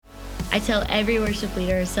I tell every worship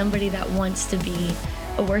leader, somebody that wants to be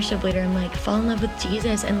a worship leader, I'm like, fall in love with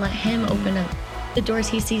Jesus and let him open up the doors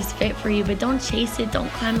he sees fit for you, but don't chase it, don't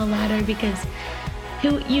climb the ladder, because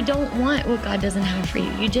you don't want what God doesn't have for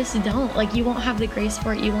you. You just don't. Like, you won't have the grace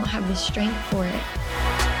for it, you won't have the strength for it.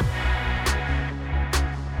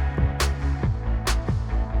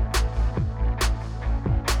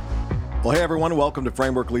 Well, hey, everyone. Welcome to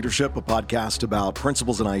Framework Leadership, a podcast about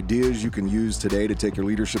principles and ideas you can use today to take your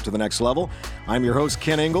leadership to the next level. I'm your host,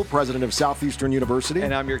 Ken Engel, president of Southeastern University.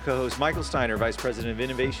 And I'm your co-host, Michael Steiner, vice president of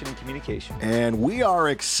Innovation and Communication. And we are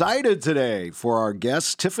excited today for our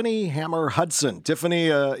guest, Tiffany Hudson. Tiffany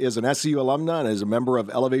is an SEU alumna and is a member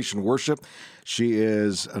of Elevation Worship. She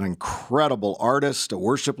is an incredible artist, a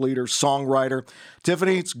worship leader, songwriter.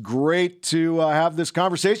 Tiffany, it's great to have this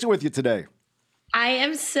conversation with you today. I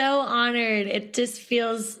am so honored. It just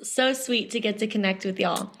feels so sweet to get to connect with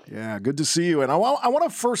y'all. Yeah, good to see you. And I want to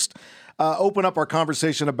first open up our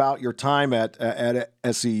conversation about your time at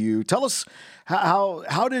SEU. Tell us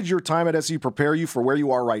how did your time at SEU prepare you for where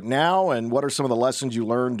you are right now, and what are some of the lessons you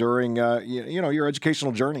learned during your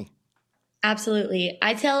educational journey? Absolutely.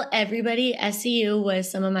 I tell everybody SEU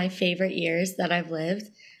was some of my favorite years that I've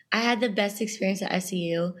lived. I had the best experience at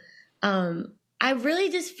SEU. I really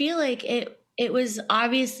just feel like it was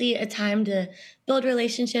obviously a time to build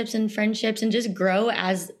relationships and friendships and just grow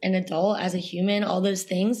as an adult, as a human, all those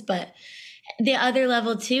things. But the other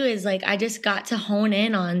level too is like, I just got to hone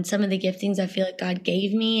in on some of the giftings I feel like God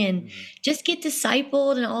gave me and just get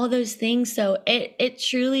discipled and all those things. So it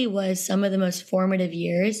truly was some of the most formative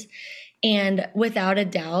years. And without a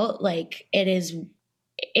doubt, like it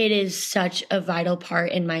is such a vital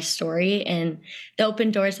part in my story and the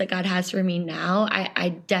open doors that God has for me now. I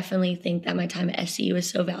definitely think that my time at SEU is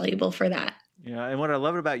so valuable for that. Yeah, and what I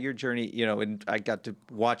love about your journey, and I got to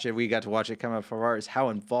watch it, we got to watch it come up from ours, how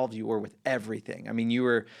involved you were with everything. I mean, you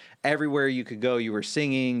were everywhere you could go. You were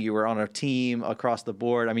singing, you were on a team across the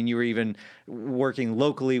board. I mean, you were even working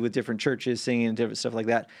locally with different churches, singing and different stuff like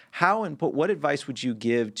that. What advice would you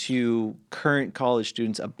give to current college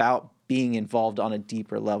students about being involved on a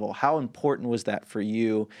deeper level? How important was that for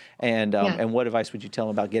you? And what advice would you tell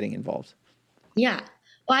them about getting involved? Yeah.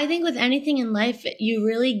 Well, I think with anything in life, you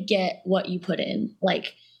really get what you put in.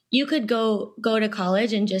 Like, you could go to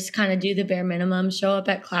college and just kind of do the bare minimum, show up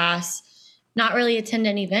at class, not really attend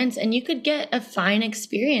any events, and you could get a fine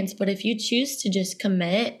experience. But if you choose to just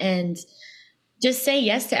commit and just say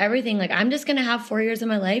yes to everything, like, I'm just going to have 4 years of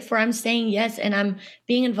my life where I'm saying yes and I'm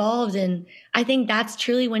being involved. And I think that's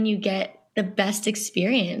truly when you get the best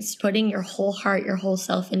experience, putting your whole heart, your whole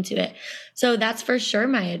self into it. So that's for sure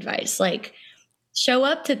my advice. Like, show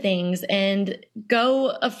up to things and go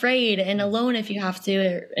afraid and alone if you have to,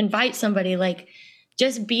 or invite somebody. Like,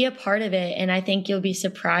 just be a part of it. And I think you'll be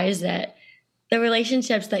surprised at the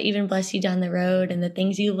relationships that even bless you down the road and the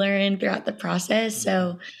things you learn throughout the process.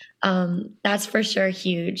 So that's for sure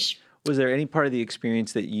huge. Was there any part of the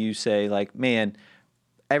experience that you say, like, man,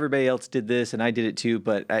 everybody else did this and I did it too,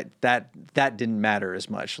 but that didn't matter as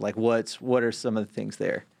much? Like, what are some of the things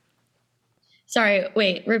there? Sorry,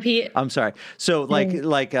 wait, repeat. I'm sorry. So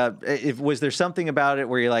was there something about it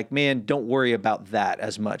where you're like, man, don't worry about that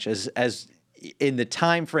as much as in the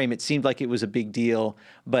time frame, it seemed like it was a big deal,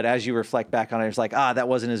 but as you reflect back on it, it's like, that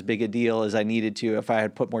wasn't as big a deal as I needed to. If I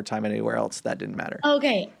had put more time anywhere else, that didn't matter.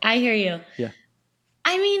 Okay, I hear you. Yeah.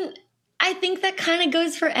 I mean, I think that kind of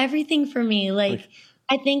goes for everything for me. Like,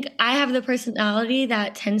 I think I have the personality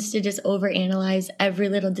that tends to just overanalyze every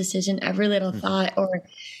little decision, every little thought. Or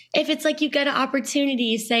if it's like you get an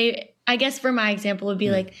opportunity, say, I guess for my example would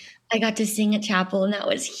be like, I got to sing at chapel and that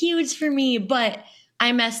was huge for me, but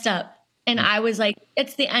I messed up. And I was like,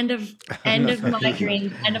 it's the end of my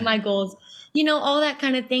dreams, end of my goals, all that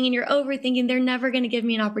kind of thing. And you're overthinking, they're never going to give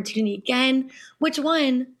me an opportunity again. Which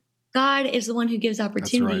one? God is the one who gives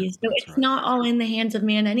opportunities. So it's not all in the hands of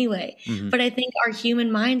man anyway. Mm-hmm. But I think our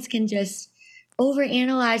human minds can just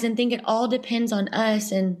overanalyze and think it all depends on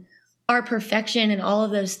us and our perfection and all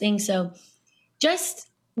of those things. So just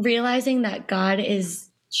realizing that God is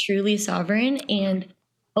truly sovereign and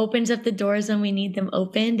opens up the doors when we need them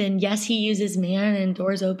opened. And yes, he uses man and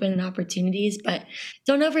doors open and opportunities, but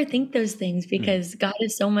don't overthink those things because God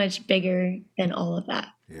is so much bigger than all of that.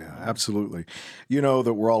 Yeah, absolutely. You know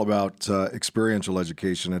that we're all about experiential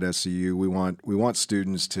education at SEU. We want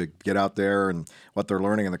students to get out there and what they're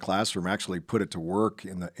learning in the classroom actually put it to work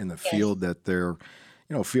in the field that they're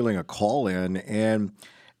feeling a call in.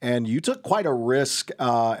 And you took quite a risk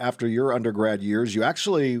after your undergrad years. You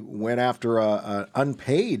actually went after an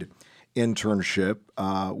unpaid internship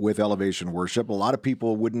with Elevation Worship. A lot of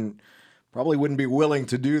people wouldn't probably wouldn't be willing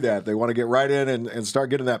to do that. They want to get right in and start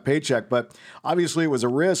getting that paycheck. But obviously it was a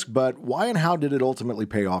risk, but why and how did it ultimately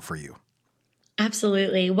pay off for you?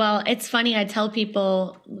 Absolutely. Well, it's funny. I tell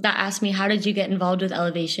people that ask me, how did you get involved with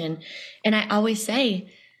Elevation? And I always say,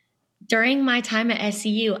 during my time at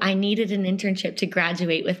SEU, I needed an internship to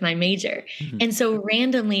graduate with my major. And so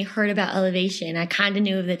randomly heard about Elevation. I kind of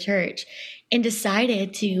knew of the church and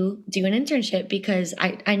decided to do an internship because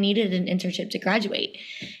I needed an internship to graduate.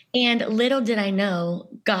 And little did I know,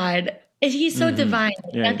 God, he's so divine.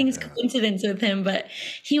 Nothing's coincidence with him, but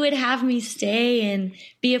he would have me stay and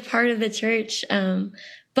be a part of the church.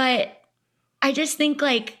 But I just think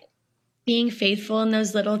like being faithful in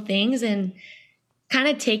those little things and kind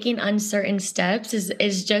of taking uncertain steps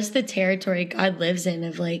is just the territory God lives in,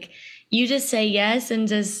 of like, you just say yes. And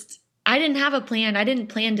just, I didn't have a plan. I didn't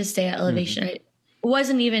plan to stay at Elevation. It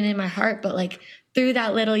wasn't even in my heart, but like through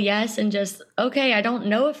that little yes and just, okay, I don't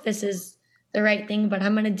know if this is the right thing, but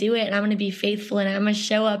I'm going to do it and I'm going to be faithful and I'm going to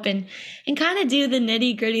show up and kind of do the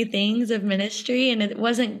nitty gritty things of ministry. And it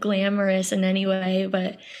wasn't glamorous in any way,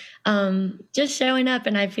 but just showing up.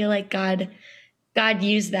 And I feel like God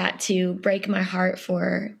used that to break my heart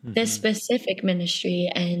for this specific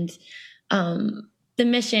ministry and the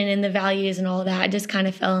mission and the values and all that. I just kind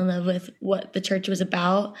of fell in love with what the church was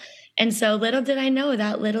about. And so little did I know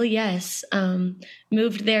that little yes,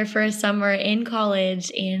 moved there for a summer in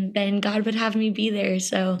college, and then God would have me be there.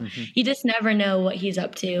 So you just never know what he's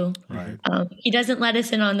up to. Right. He doesn't let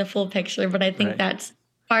us in on the full picture, but I think that's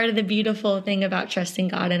part of the beautiful thing about trusting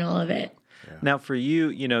God in all of it. Yeah. Now for you,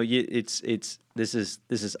 you know, this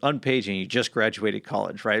is unpaging. You just graduated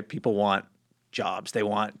college, right? People want jobs. They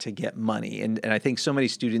want to get money. And I think so many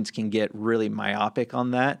students can get really myopic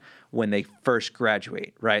on that when they first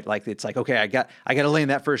graduate, right? Like it's like, okay, I got to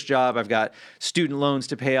land that first job. I've got student loans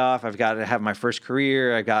to pay off. I've got to have my first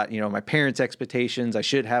career. I got, my parents' expectations. I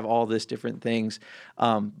should have all this different things.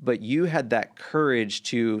 But you had that courage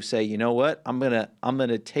to say, you know what? I'm going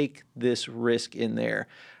to take this risk in there.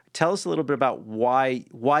 Tell us a little bit about why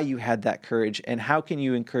you had that courage, and how can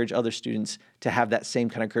you encourage other students to have that same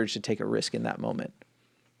kind of courage to take a risk in that moment?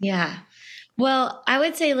 Yeah. Well, I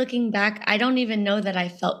would say looking back, I don't even know that I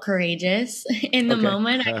felt courageous in the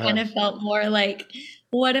moment. I kind of felt more like,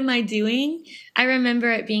 what am I doing? I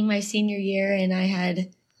remember it being my senior year and I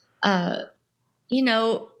had,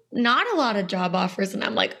 not a lot of job offers. And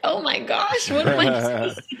I'm like, oh my gosh, what am I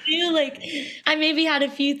supposed to do? Like, I maybe had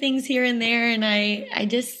a few things here and there.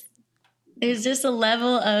 And there's just a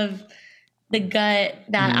level of the gut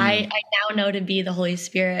that I now know to be the Holy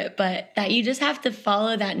Spirit, but that you just have to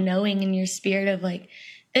follow that knowing in your spirit of like,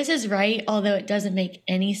 this is right, although it doesn't make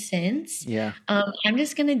any sense. Yeah. I'm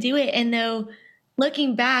just going to do it. And though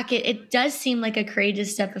looking back, it does seem like a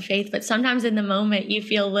courageous step of faith, but sometimes in the moment you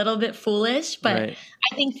feel a little bit foolish, but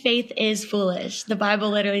I think faith is foolish. The Bible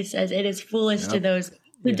literally says it is foolish to those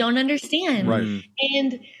who don't understand. Right.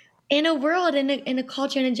 And in a world, in a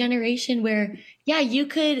culture, in a generation where, you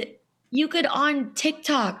could on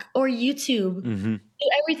TikTok or YouTube do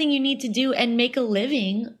everything you need to do and make a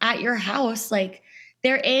living at your house. Like,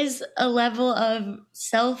 there is a level of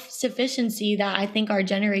self-sufficiency that I think our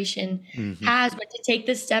generation has, but to take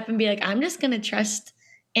this step and be like, I'm just going to trust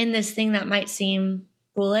in this thing that might seem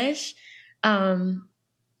foolish,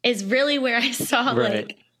 is really where I saw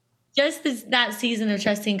like just that season of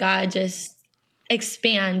trusting God just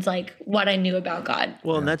expands like what I knew about God.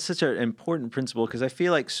 Well, and that's such an important principle, because I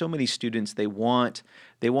feel like so many students, they want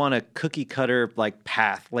a cookie cutter like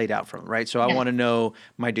path laid out for them, right? So I want to know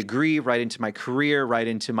my degree right into my career, right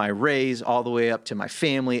into my raise, all the way up to my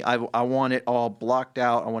family. I want it all blocked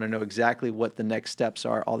out. I want to know exactly what the next steps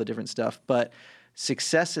are, all the different stuff. But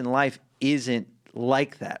success in life isn't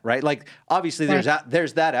like that, right? Like, obviously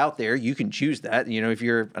there's that out there. You can choose that. If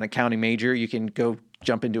you're an accounting major, you can go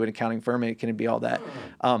jump into an accounting firm and it can be all that.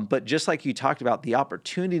 But just like you talked about, the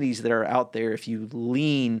opportunities that are out there, if you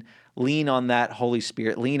lean on that Holy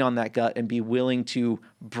Spirit, lean on that gut, and be willing to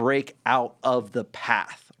break out of the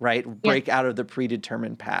path, right? Break out of the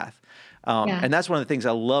predetermined path. And that's one of the things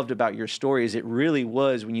I loved about your story, is it really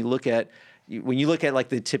was, when you look at like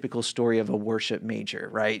the typical story of a worship major,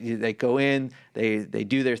 right? They go in, they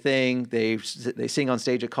do their thing, they sing on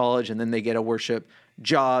stage at college, and then they get a worship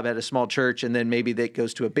job at a small church, and then maybe that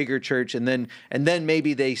goes to a bigger church, and then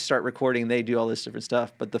maybe they start recording, they do all this different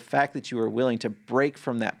stuff. But the fact that you were willing to break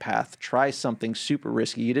from that path, try something super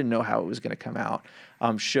risky, you didn't know how it was going to come out,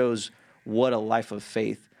 shows what a life of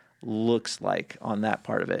faith looks like on that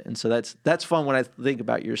part of it. And so that's fun when I think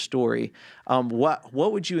about your story. What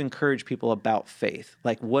would you encourage people about faith?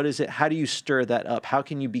 Like, what is it? How do you stir that up? How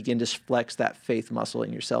can you begin to flex that faith muscle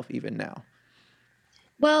in yourself even now?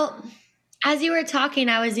 Well, as you were talking,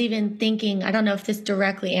 I was even thinking, I don't know if this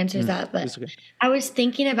directly answers that, but Okay. I was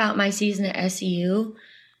thinking about my season at SEU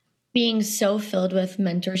being so filled with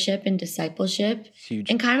mentorship and discipleship. Huge.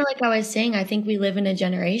 And kind of like I was saying, I think we live in a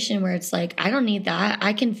generation where it's like, I don't need that.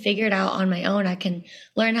 I can figure it out on my own. I can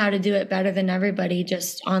learn how to do it better than everybody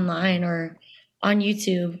just online or on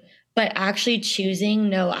YouTube. But actually choosing,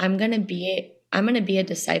 no, I'm going to be a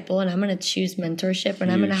disciple, and I'm going to choose mentorship, and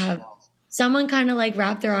I'm going to have someone kind of like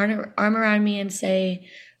wrap their arm around me and say,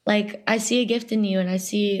 like, I see a gift in you, and I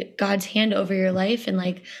see God's hand over your life, and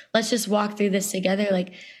like, let's just walk through this together.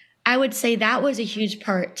 Like, I would say that was a huge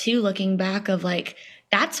part too, looking back, of like,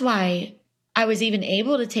 that's why I was even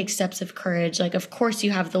able to take steps of courage. Like, of course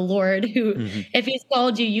you have the Lord who, if he's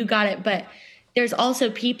called you, you got it. But there's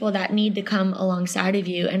also people that need to come alongside of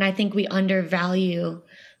you. And I think we undervalue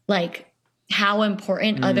like how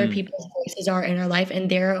important other people's voices are in our life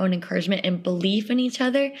and their own encouragement and belief in each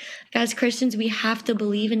other. As Christians, we have to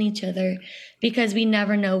believe in each other because we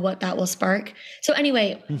never know what that will spark. So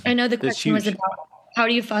anyway, I know the question was about how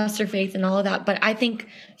do you foster faith and all of that. But I think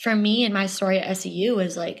for me and my story at SEU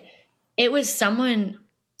was like, it was someone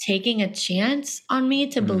taking a chance on me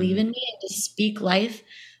to believe in me and to speak life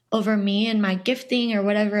over me and my gifting or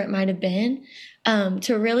whatever it might have been,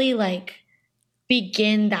 to really like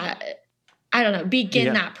begin that,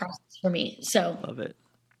 that process for me. So love it.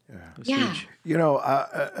 Yeah. Huge. You know,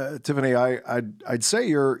 Tiffany, I'd say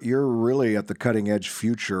you're really at the cutting edge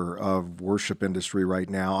future of worship industry right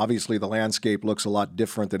now. Obviously, the landscape looks a lot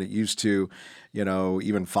different than it used to, you know,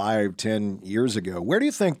 even 5-10 years ago. Where do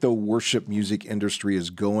you think the worship music industry is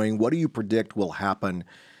going? What do you predict will happen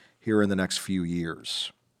here in the next few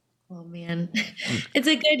years? Oh man, it's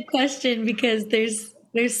a good question because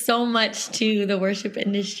there's so much to the worship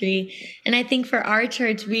industry. And I think for our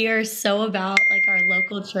church, we are so about like our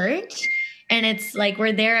local church. And it's like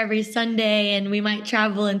we're there every Sunday and we might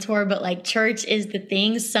travel and tour, but like church is the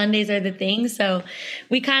thing. Sundays are the thing. So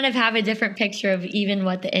we kind of have a different picture of even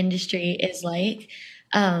what the industry is like.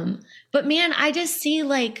 But man, I just see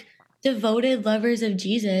like devoted lovers of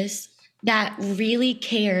Jesus that really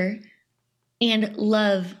care and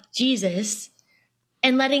love Jesus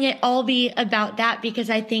and letting it all be about that. Because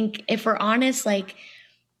I think if we're honest, like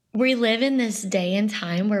we live in this day and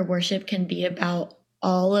time where worship can be about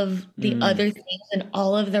all of the other things and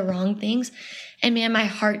all of the wrong things. And man, my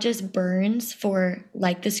heart just burns for,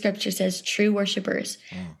 like the scripture says, true worshipers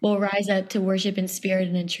will rise up to worship in spirit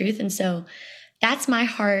and in truth. And so that's my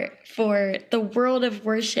heart for the world of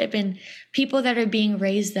worship and people that are being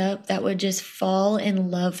raised up that would just fall in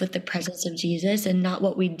love with the presence of Jesus and not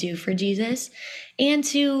what we do for Jesus. And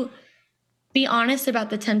to be honest about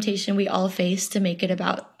the temptation we all face to make it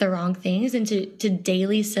about the wrong things and to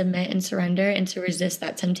daily submit and surrender and to resist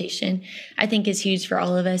that temptation, I think is huge for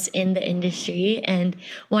all of us in the industry and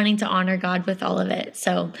wanting to honor God with all of it.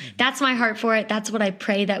 So that's my heart for it. That's what I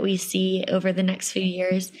pray that we see over the next few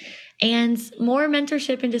years. And more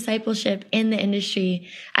mentorship and discipleship in the industry,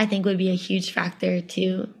 I think would be a huge factor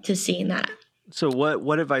to seeing that. So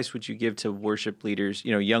what advice would you give to worship leaders,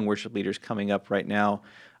 you know, young worship leaders coming up right now?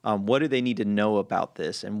 What do they need to know about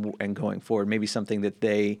this and going forward? Maybe something that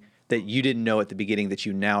you didn't know at the beginning that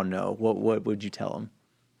you now know. What would you tell them?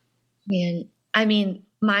 Man, I mean,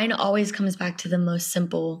 mine always comes back to the most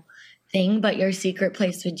simple thing, but your secret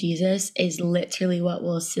place with Jesus is literally what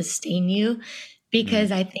will sustain you.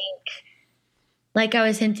 Because I think, like I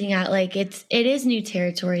was hinting at, like it is new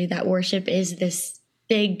territory that worship is this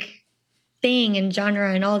big thing and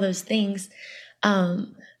genre and all those things.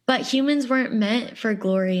 But humans weren't meant for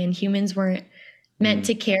glory and humans weren't meant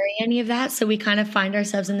to carry any of that. So we kind of find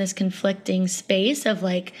ourselves in this conflicting space of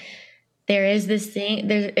like, there is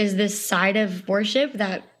this side of worship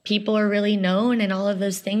that people are really known and all of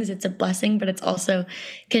those things. It's a blessing, but it's also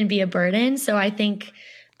can be a burden. So I think,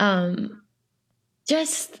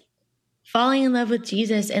 just falling in love with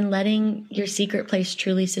Jesus and letting your secret place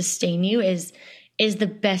truly sustain you is the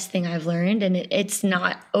best thing I've learned. And it's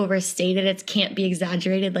not overstated. It can't be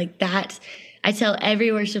exaggerated like that. I tell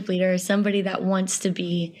every worship leader, somebody that wants to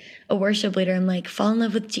be a worship leader, I'm like, fall in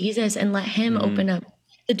love with Jesus and let him open up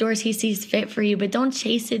the doors he sees fit for you. But don't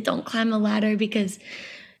chase it. Don't climb a ladder because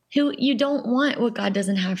you don't want what God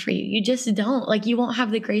doesn't have for you. You just don't. Like, you won't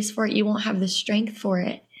have the grace for it. You won't have the strength for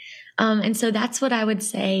it. And so that's what I would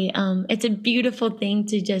say. It's a beautiful thing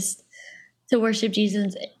to worship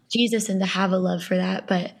Jesus and to have a love for that.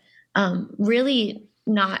 But really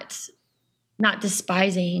not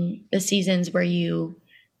despising the seasons where you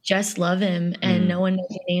just love him and no one knows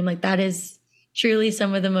your name. Like that is truly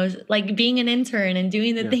some of the most, like being an intern and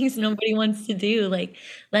doing the things nobody wants to do, like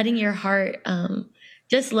letting your heart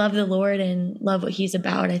just love the Lord and love what he's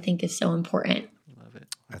about, I think is so important. Love it.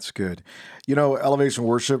 That's good. You know, Elevation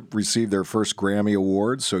Worship received their first Grammy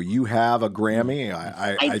Award, so you have a Grammy.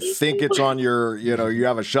 I think it's on your, you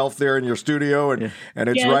have a shelf there in your studio, and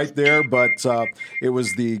it's right there. But it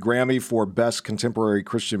was the Grammy for Best Contemporary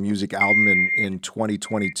Christian Music Album in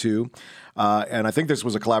 2022. And I think this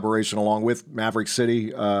was a collaboration along with Maverick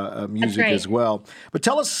City Music as well. But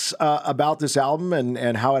tell us about this album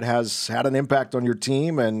and how it has had an impact on your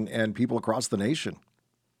team and people across the nation.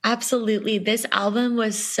 Absolutely. This album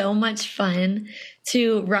was so much fun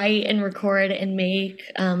to write and record and make.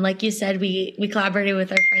 Like you said, we collaborated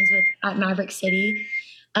with our friends at Maverick City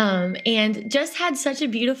and just had such a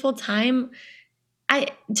beautiful time.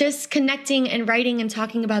 Just connecting and writing and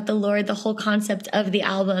talking about the Lord. The whole concept of the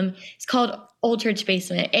album is called Old Church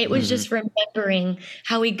Basement. It was just remembering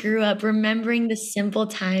how we grew up, remembering the simple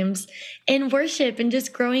times in worship and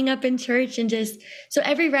just growing up in church. And just, so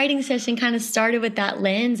every writing session kind of started with that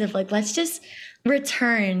lens of like, let's just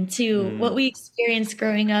return to what we experienced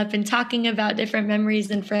growing up and talking about different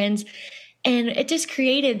memories and friends. And it just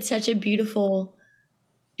created such a beautiful,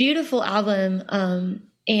 beautiful album.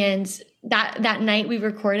 And that night we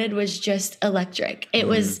recorded was just electric. It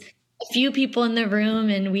was a few people in the room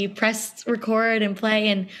and we pressed record and play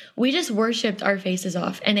and we just worshiped our faces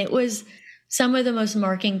off. And it was some of the most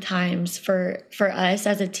marking times for us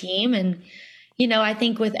as a team. And, I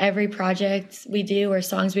think with every project we do or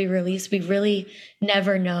songs we release, we really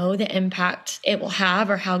never know the impact it will have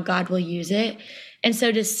or how God will use it. And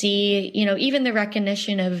so to see, even the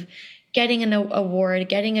recognition of getting an award,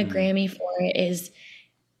 getting a Grammy for it is,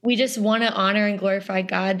 we just want to honor and glorify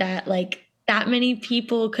God that like that many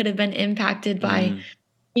people could have been impacted by,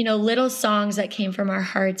 little songs that came from our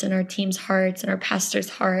hearts and our team's hearts and our pastor's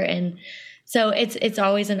heart. And so it's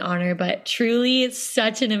always an honor, but truly it's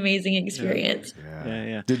such an amazing experience.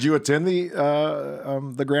 Yeah. Did you attend the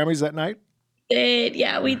Grammys that night?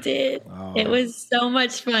 We did. Oh. It was so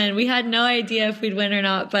much fun. We had no idea if we'd win or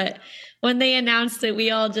not, but when they announced it, we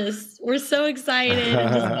all just were so excited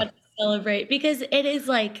and just got to celebrate because it is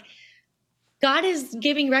like God is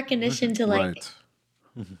giving recognition to like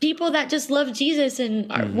people that just love Jesus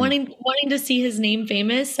and are wanting to see his name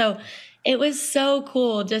famous. So it was so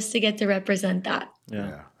cool just to get to represent that.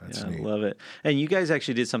 Yeah, that's neat. I love it. And you guys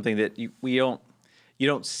actually did something that you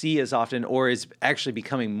don't see as often or is actually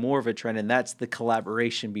becoming more of a trend, and that's the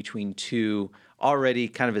collaboration between two already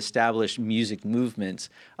kind of established music movements.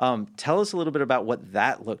 Tell us a little bit about what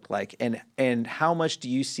that looked like and how much do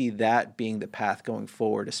you see that being the path going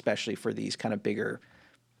forward, especially for these kind of bigger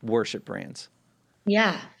worship brands?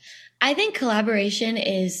 Yeah, I think collaboration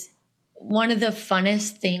is one of the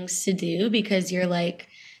funnest things to do because you're like,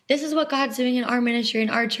 this is what God's doing in our ministry, in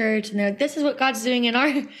our church. And they're like, this is what God's doing in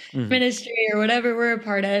our ministry or whatever we're a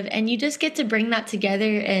part of. And you just get to bring that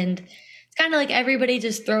together. And it's kind of like everybody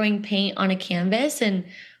just throwing paint on a canvas. And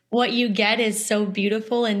what you get is so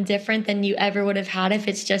beautiful and different than you ever would have had if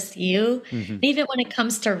it's just you. And even when it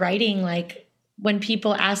comes to writing, like when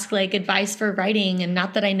people ask like advice for writing, and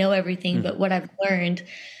not that I know everything, but what I've learned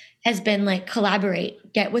has been like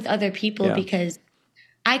collaborate, get with other people because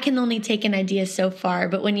I can only take an idea so far,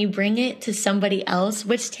 but when you bring it to somebody else,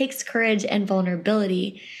 which takes courage and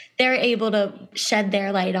vulnerability, they're able to shed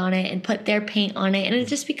their light on it and put their paint on it. And it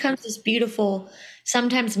just becomes this beautiful,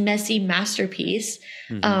 sometimes messy masterpiece.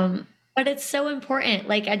 But it's so important.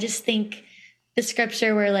 Like, I just think the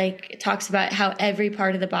scripture where like it talks about how every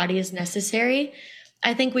part of the body is necessary.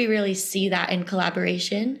 I think we really see that in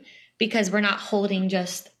collaboration because we're not holding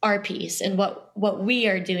just our piece and what we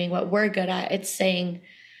are doing, what we're good at. It's saying,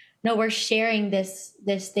 no, we're sharing this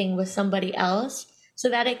thing with somebody else so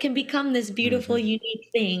that it can become this beautiful, unique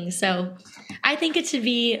thing. So I think it should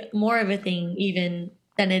be more of a thing even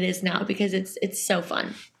than it is now because it's so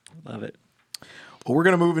fun. Love it. Well, we're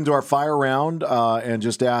going to move into our fire round and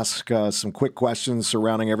just ask some quick questions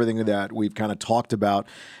surrounding everything that we've kind of talked about.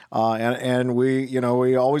 And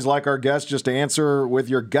we always like our guests just to answer with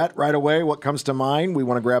your gut right away what comes to mind. We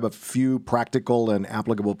want to grab a few practical and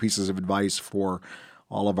applicable pieces of advice for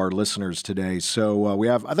all of our listeners today. So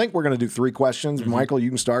I think we're going to do 3 questions. Michael, you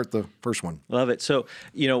can start the first one. Love it. So,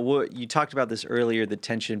 you talked about this earlier, the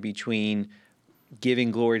tension between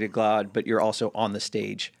giving glory to God, but you're also on the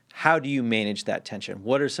stage. How do you manage that tension?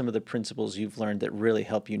 What are some of the principles you've learned that really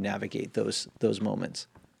help you navigate those moments?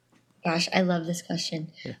 Gosh, I love this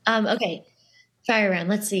question. Yeah. Okay. Fire around.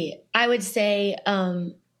 Let's see. I would say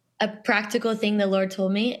a practical thing the Lord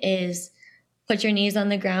told me is put your knees on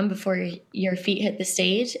the ground before your feet hit the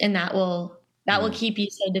stage, and that will keep you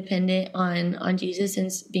so dependent on Jesus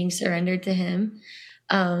and being surrendered to Him.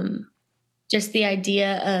 Just the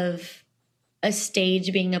idea of a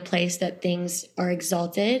stage being a place that things are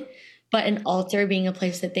exalted, but an altar being a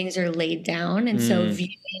place that things are laid down. And so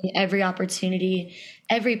viewing every opportunity,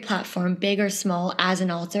 every platform, big or small, as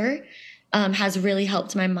an altar has really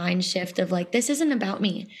helped my mind shift of like, this isn't about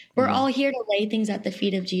me. We're all here to lay things at the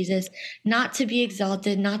feet of Jesus, not to be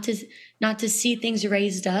exalted, not to see things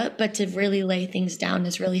raised up, but to really lay things down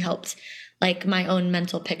has really helped like my own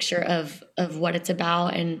mental picture of what it's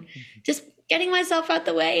about, and just getting myself out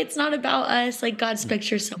the way. It's not about us. Like God's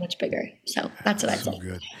picture is so much bigger. So that's what I'd say.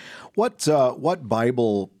 Good. What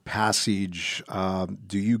Bible passage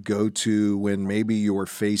do you go to when maybe you're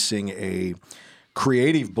facing a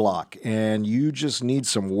creative block and you just need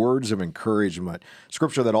some words of encouragement?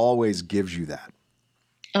 Scripture that always gives you that.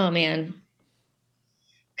 Oh man.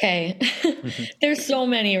 Okay. There's so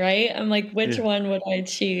many, right? I'm like, which one would I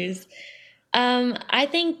choose? I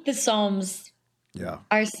think the Psalms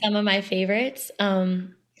are some of my favorites.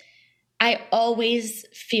 I always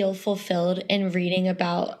feel fulfilled in reading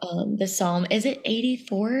about the Psalm. Is it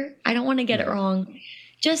 84? I don't want to get it wrong.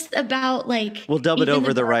 Just about like... We'll dub it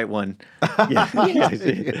over the right one.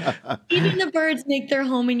 Even the birds make their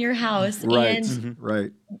home in your house. Right, and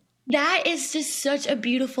right. That is just such a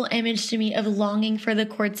beautiful image to me of longing for the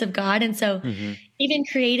courts of God. And so even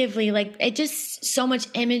creatively, like it just so much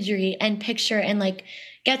imagery and picture and like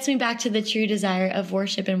gets me back to the true desire of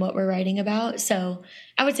worship and what we're writing about. So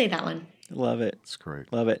I would say that one. Love it. That's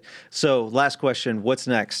great. Love it. So last question, what's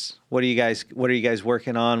next? What are you guys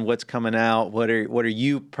working on? What's coming out? What are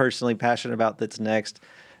you personally passionate about that's next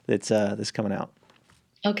that's coming out?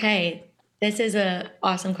 Okay. This is a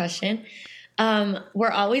awesome question.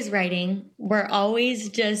 We're always writing. We're always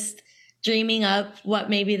just dreaming up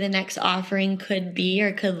what maybe the next offering could be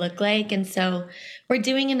or could look like. And so we're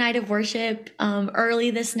doing a night of worship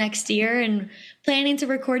early this next year and planning to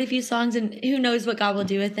record a few songs, and who knows what God will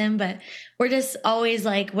do with them. But we're just always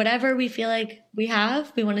like, whatever we feel like we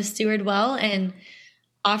want to steward well and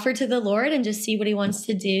offer to the Lord and just see what He wants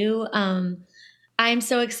to do. I'm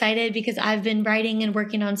so excited because I've been writing and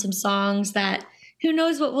working on some songs that who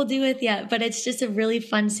knows what we'll do with yet, but it's just a really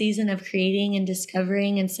fun season of creating and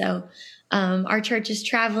discovering. And so our church is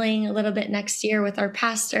traveling a little bit next year with our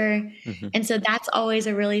pastor. And so that's always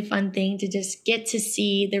a really fun thing to just get to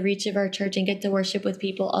see the reach of our church and get to worship with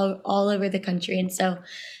people all over the country. And so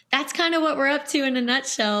that's kind of what we're up to in a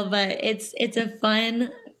nutshell, but it's a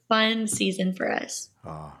fun season for us.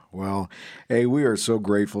 Well, hey, we are so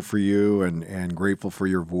grateful for you and grateful for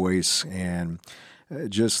your voice and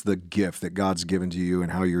just the gift that God's given to you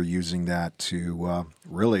and how you're using that to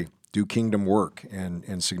really do kingdom work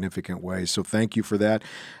in significant ways. So thank you for that.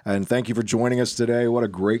 And thank you for joining us today. What a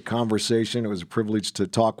great conversation. It was a privilege to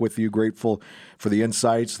talk with you. Grateful for the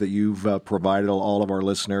insights that you've provided all of our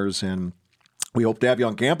listeners. And we hope to have you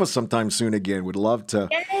on campus sometime soon again. We'd love to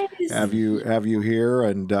have you here.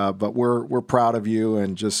 And but we're proud of you,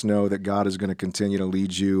 and just know that God is going to continue to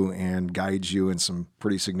lead you and guide you in some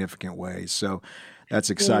pretty significant ways. So that's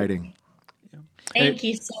exciting. Thank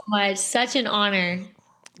you so much. Such an honor.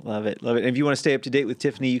 Love it. Love it. And if you want to stay up to date with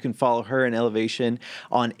Tiffany, you can follow her and Elevation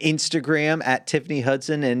on Instagram at Tiffany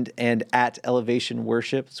Hudson and at Elevation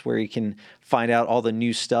Worship. It's where you can find out all the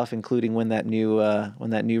new stuff, including when that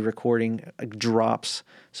new recording drops,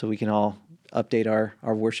 so we can all update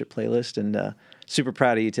our worship playlist. And super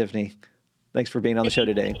proud of you, Tiffany. Thanks for being on the show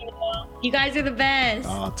today. You guys are the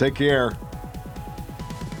best. Take care.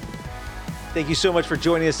 Thank you so much for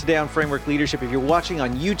joining us today on Framework Leadership. If you're watching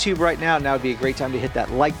on YouTube right now would be a great time to hit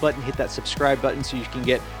that like button, hit that subscribe button so you can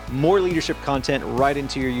get more leadership content right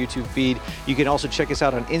into your YouTube feed. You can also check us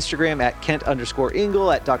out on Instagram at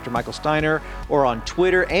Kent_Ingle, at Dr. Michael Steiner, or on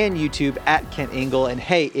Twitter and YouTube at Kent Ingle. And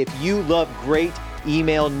hey, if you love great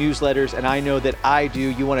email newsletters, and I know that I do,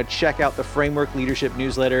 you want to check out the Framework Leadership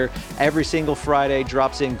newsletter. Every single Friday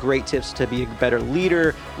drops in great tips to be a better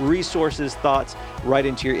leader, resources, thoughts right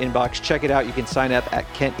into your inbox. Check it out. You can sign up at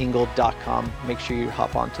kentingle.com. Make sure you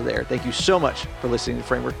hop onto there. Thank you so much for listening to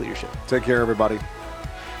Framework Leadership. Take care, everybody.